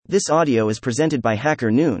This audio is presented by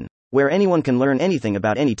Hacker Noon, where anyone can learn anything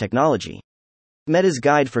about any technology. Meta's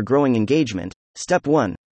Guide for Growing Engagement. Step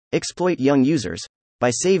 1. Exploit Young Users. By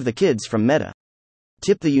Save the Kids from Meta.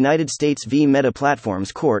 Tip: the United States v. Meta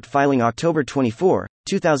Platforms Court filing October 24,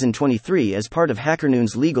 2023 as part of Hacker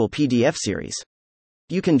Noon's legal PDF series.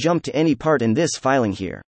 You can jump to any part in this filing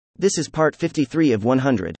here. This is part 53 of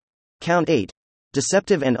 100. Count 8.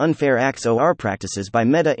 Deceptive and unfair acts or practices by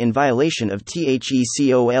Meta in violation of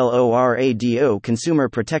THECOLORADO Consumer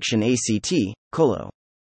Protection Act, Colo.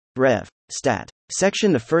 Rev. Stat.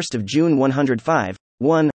 Section 1 June 105,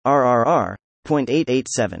 1,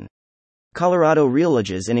 RRR.887. Colorado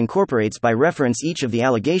realleges and incorporates by reference each of the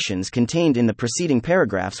allegations contained in the preceding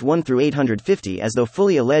paragraphs 1 through 850 as though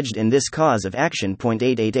fully alleged in this cause of action.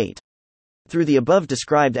 888. Through the above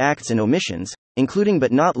described acts and omissions, including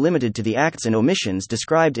but not limited to the acts and omissions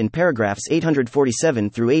described in paragraphs 847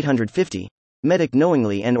 through 850, Meta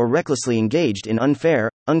knowingly and or recklessly engaged in unfair,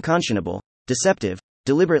 unconscionable, deceptive,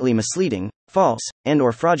 deliberately misleading, false, and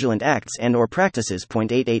or fraudulent acts and or practices.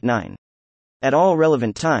 889. At all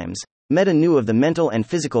relevant times, Meta knew of the mental and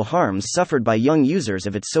physical harms suffered by young users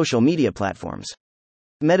of its social media platforms.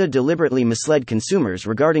 Meta deliberately misled consumers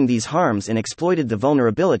regarding these harms and exploited the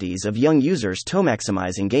vulnerabilities of young users to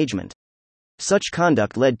maximize engagement. Such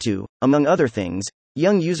conduct led to, among other things,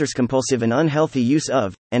 young users' compulsive and unhealthy use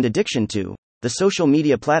of, and addiction to, the social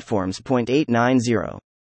media platforms. 890.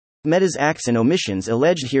 Meta's acts and omissions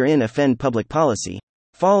alleged herein offend public policy,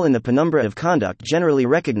 fall in the penumbra of conduct generally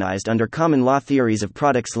recognized under common law theories of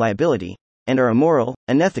products liability, and are immoral,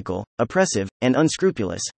 unethical, oppressive, and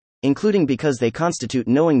unscrupulous, including because they constitute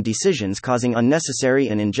knowing decisions causing unnecessary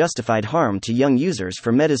and unjustified harm to young users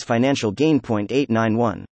for Meta's financial gain.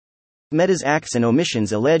 891. Meta's acts and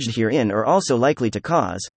omissions alleged herein are also likely to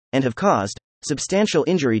cause, and have caused, substantial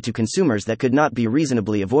injury to consumers that could not be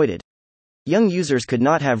reasonably avoided. Young users could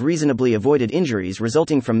not have reasonably avoided injuries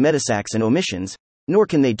resulting from Meta's acts and omissions, nor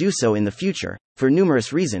can they do so in the future, for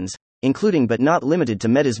numerous reasons, including but not limited to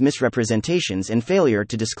Meta's misrepresentations and failure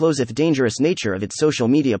to disclose the dangerous nature of its social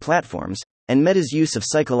media platforms, and Meta's use of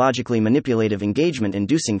psychologically manipulative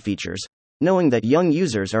engagement-inducing features, knowing that young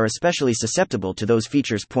users are especially susceptible to those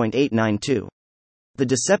features. 892. The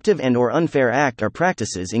deceptive and or unfair act or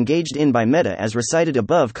practices engaged in by Meta as recited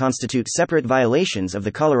above constitute separate violations of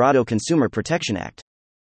the Colorado Consumer Protection Act.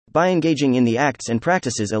 By engaging in the acts and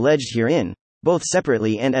practices alleged herein, both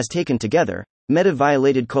separately and as taken together, Meta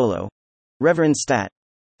violated Colo. Reverend Stat.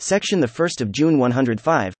 Section 1 June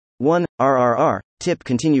 105, 1, RRR. Tip: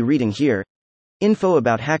 continue reading here. Info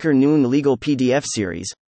about Hacker Noon legal PDF series.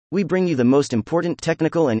 We bring you the most important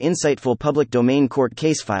technical and insightful public domain court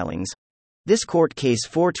case filings. This court case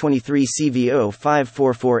 423 CVO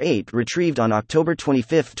 5448 retrieved on October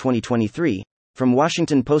 25, 2023, from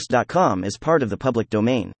WashingtonPost.com as part of the public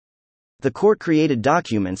domain. The court-created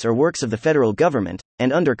documents or works of the federal government,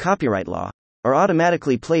 and under copyright law, are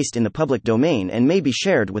automatically placed in the public domain and may be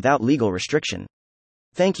shared without legal restriction.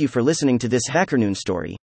 Thank you for listening to this Hacker Noon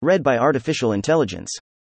story, read by Artificial Intelligence.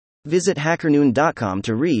 Visit hackernoon.com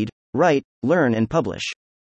to read, write, learn and publish.